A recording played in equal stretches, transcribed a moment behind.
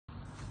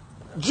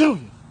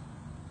Junior,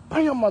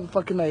 bring your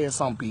motherfucking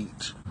ass on,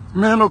 bitch.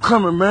 Man, I'm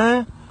coming,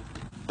 man.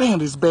 Damn,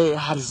 this bad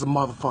hot as a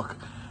motherfucker.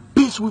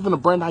 Bitch, we finna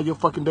bring out your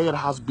fucking dad's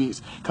house,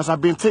 bitch. Cause I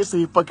been texting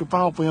his fucking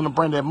phone for him to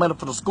bring that money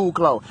for the school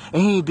clothes.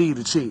 And he ain't did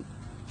the shit.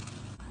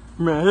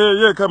 Man, hell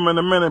yeah, come in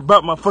a minute and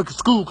bought my fucking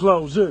school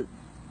clothes, yeah.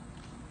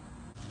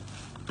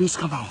 Bitch,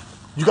 come on.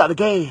 You got the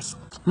gas?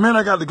 Man,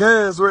 I got the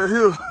gas right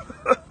here.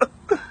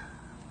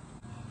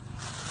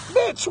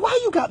 Bitch, why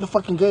you got the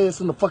fucking gas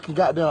in the fucking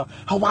goddamn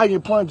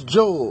Hawaiian punch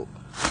jug?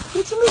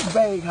 Bitch, you this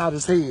bag hot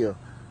as hell.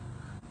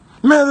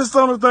 Man, this the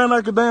only thing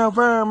I could damn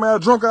find, man. I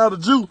drunk out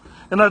of juice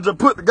and I just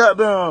put the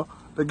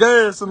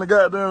gas in the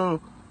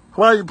goddamn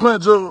Hawaiian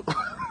punch jug.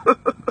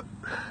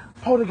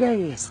 Pour the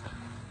gas.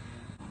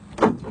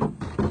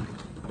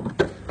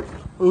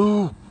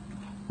 Ooh,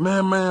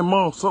 man,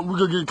 mom, something we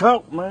gonna get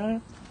caught,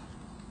 man.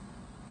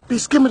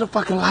 Bitch, give me the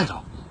fucking lighter.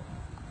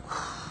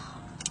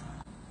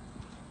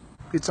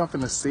 Bitch, I'm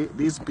finna set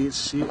this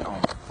bitch shit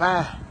on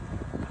fire.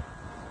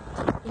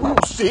 Ooh,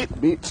 shit,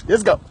 bitch.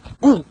 Let's go.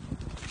 Ooh.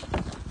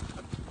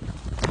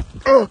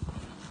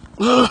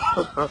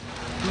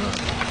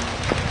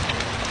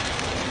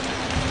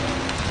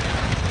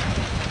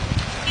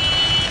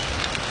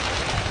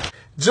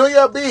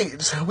 Junior,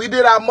 bitch, we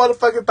did our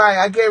motherfucking thing.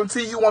 I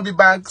guarantee you won't be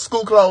buying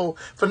school clothes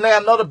for now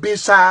another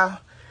bitch child.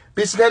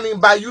 Bitch, can't even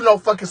buy you no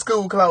fucking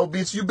school clothes,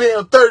 bitch. You been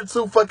here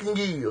 32 fucking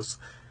years.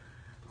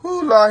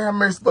 Ooh, Lord have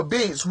mercy. But,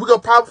 bitch, we gonna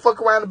probably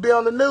fuck around and be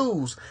on the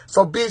news.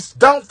 So, bitch,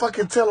 don't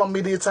fucking tell on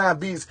me this time,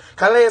 bitch.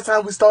 Cause last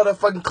time we started that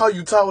fucking call,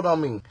 you told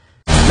on me.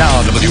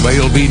 Now,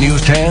 WAOB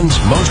News 10's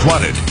Most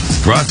Wanted.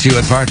 Brought to you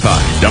in part by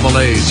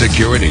AA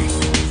Security.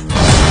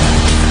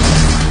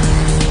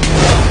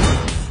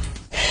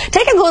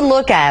 Take a good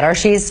look at her.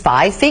 She's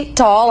 5 feet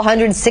tall,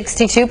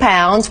 162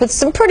 pounds, with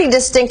some pretty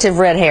distinctive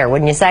red hair,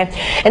 wouldn't you say?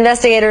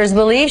 Investigators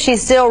believe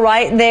she's still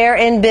right there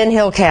in Ben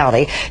Hill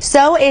County.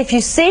 So if you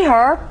see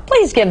her,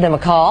 please give them a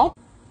call.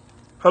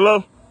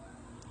 Hello?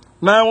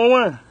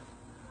 911?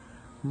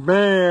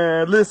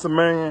 Man, listen,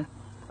 man.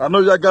 I know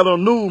y'all got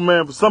on news,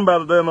 man, for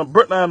somebody that done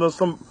burnt down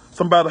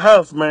somebody's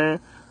house, man.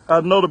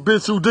 I know the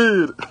bitch who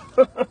did it.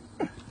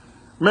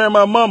 Man,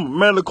 my mama,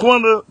 man,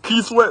 LaQuanda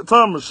Key Sweat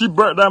Thomas, she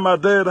burnt down my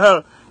dad's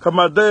house because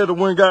my dad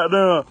went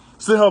goddamn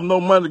sent her no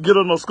money to get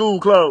her no school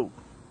clothes.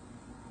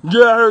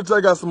 Yeah, I heard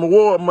y'all got some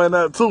award money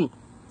out too.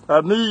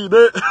 I need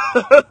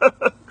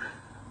that.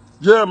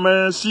 Yeah,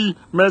 man, she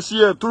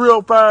had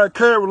 305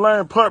 Caroline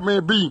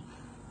Apartment B.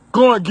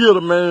 Go and get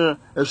her, man.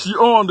 And she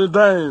armed and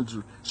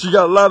dangerous. She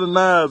got a lot of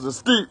knives and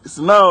sticks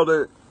and all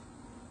that.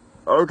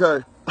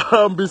 Okay,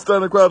 I'm be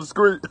standing across the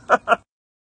street.